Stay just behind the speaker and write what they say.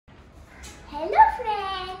Hello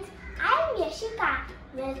friends, I am Yashika.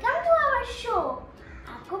 Welcome to our show.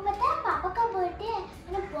 आपको पता है पापा का बर्थडे है।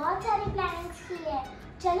 मैंने बहुत सारी प्लानिंग्स की है।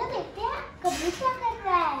 चलो देखते हैं कबीर क्या कर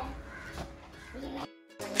रहा है।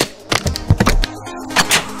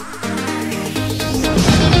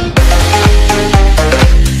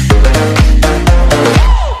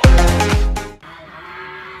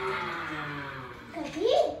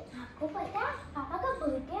 कबीर, आपको पता है पापा का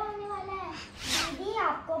बर्थडे आने वाला है। दीदी,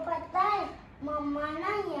 आपको पता है मम्मा ना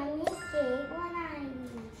यम्मी केक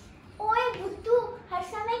बनाएगी। ओए बुद्धू, हर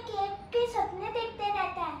समय केक के सपने देखते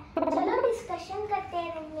रहता है। चलो डिस्कशन करते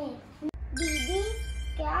हैं रूम में। दीदी,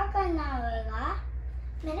 क्या करना होगा?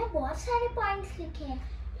 मैंने बहुत सारे पॉइंट्स लिखे हैं।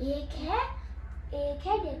 एक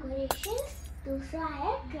है डेकोरेशन, दूसरा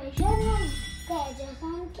है ट्रेजर हंट। ट्रेजर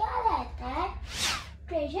हंट क्या रहता है?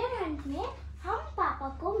 ट्रेजर हंट में हम पापा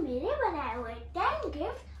को मेरे बनाए हुए 10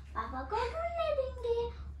 गिफ्ट पापा को ढूंढने देंगे,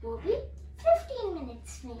 वो भी 15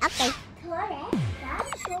 मिनट्स में। थर्ड है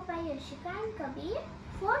dance show by Yashika and Kabir.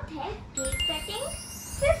 Fourth है केक कटिंग।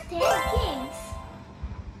 फिफ्थ है गेम्स।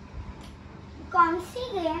 कौन सी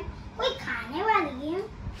गेम? कोई खाने वाली गेम।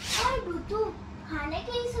 और बुद्धू, खाने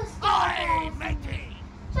के ही सस्ते होते हैं।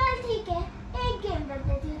 चल ठीक है, एक गेम रख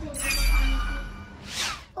देती हूँ तेरे को खाने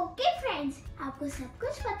की। ओके फ्रेंड्स, आपको सब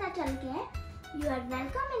कुछ पता चल गया है। You are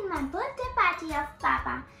welcome in my birthday party of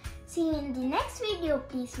Papa. See you in the next video.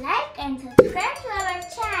 Please like and subscribe to our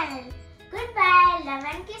channel. Goodbye.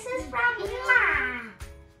 Love and kisses from Mama.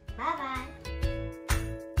 Bye bye.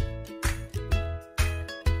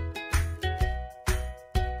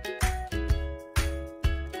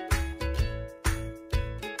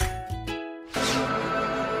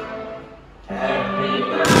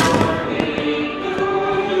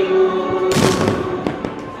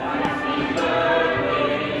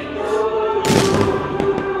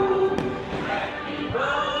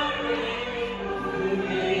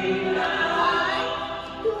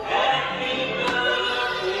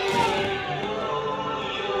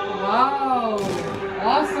 Wow,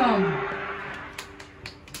 awesome.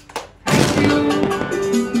 Thank you.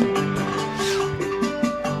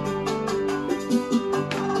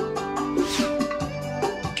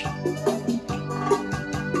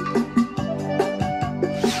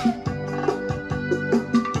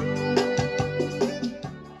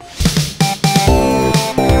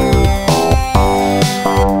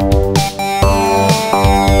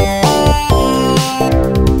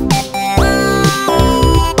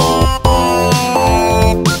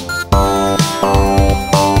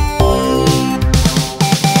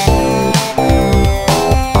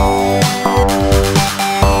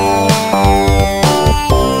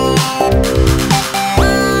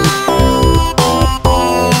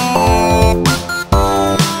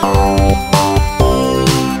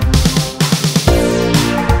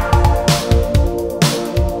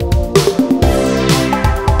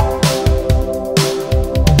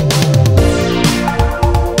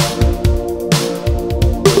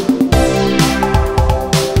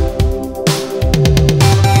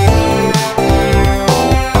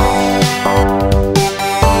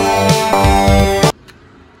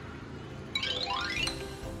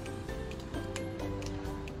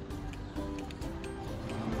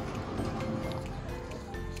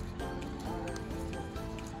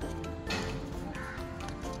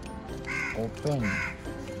 Open.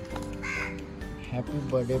 Happy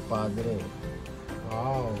birthday, Padre.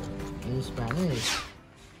 Wow, in Spanish.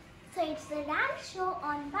 So it's the dance show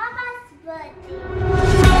on Papa's birthday.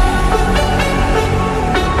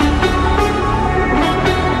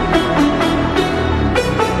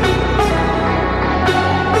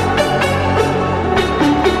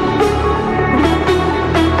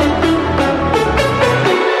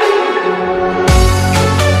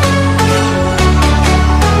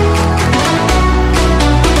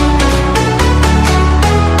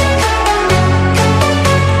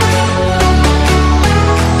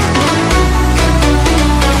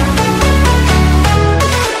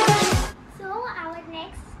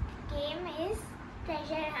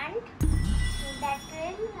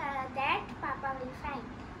 That Papa will find.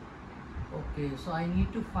 Okay, so I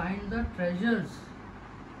need to find the treasures.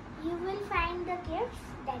 You will find the gifts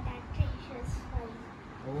that are treasures for you.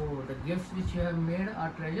 Oh, the gifts which you have made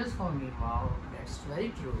are treasures for me. Wow, that's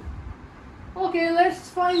very true. Okay, let's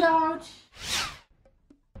find out.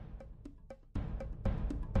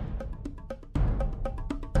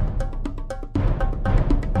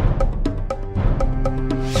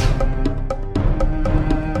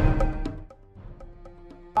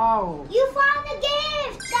 Wow. You found the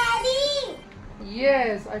gift, Daddy!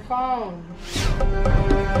 Yes, I found.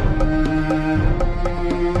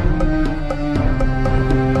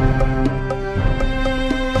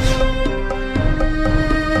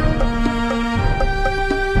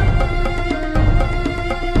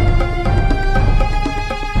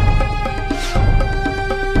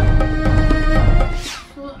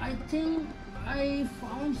 think I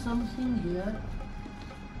found something here.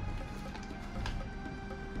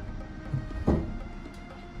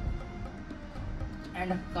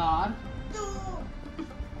 And a car.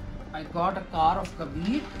 I got a car of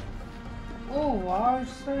Kabir. Oh wow,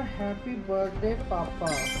 it's a happy birthday, Papa.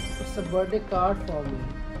 It's a birthday card for me.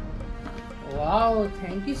 Wow,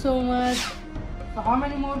 thank you so much. So how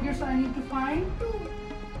many more gifts I need to find?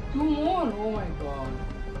 Two more? Oh my god.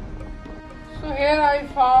 So here I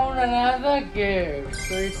found another gift.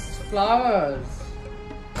 So it's flowers.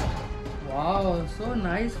 Wow, so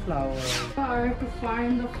nice flowers. I have to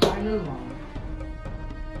find the final one.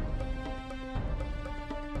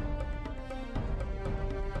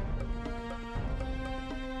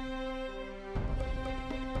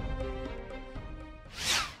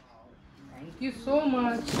 Thank you so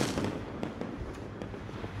much.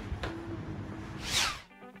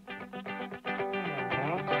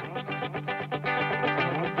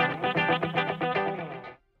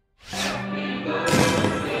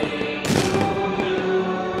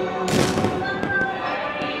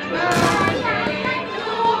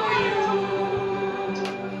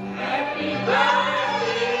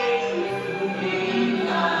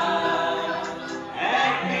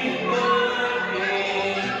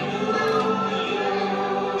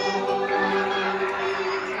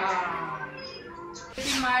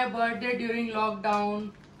 My birthday during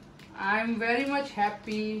lockdown. I'm very much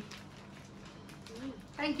happy.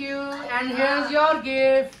 Thank you. And here's your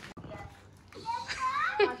gift.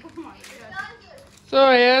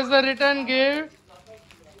 So here's the return gift.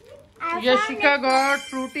 Yashika got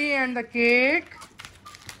fruity and the cake.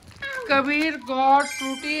 Kabir got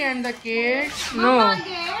fruity and the cake. No. Mama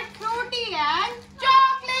get fruity and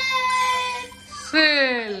chocolate.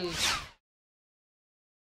 Silk.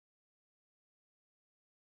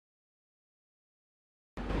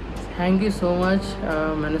 Thank you so much.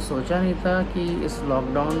 मैंने सोचा नहीं था कि इस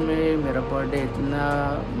lockdown में मेरा birthday इतना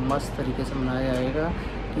मस्त तरीके से मनाया जाएगा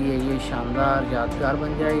कि ये शानदार यादगार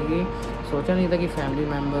बन जाएगी। सोचा नहीं था कि फैमिली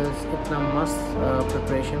मेम्बर्स इतना मस्त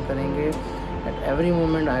प्रिपरेशन करेंगे। At every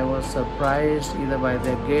moment I was surprised either by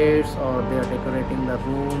there gifts और they are decorating the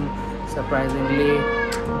room surprisingly.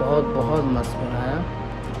 बहुत बहुत मस्त बनाया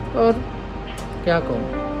और क्या कहूँ,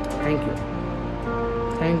 thank you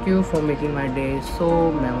for making my day so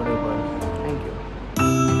memorable.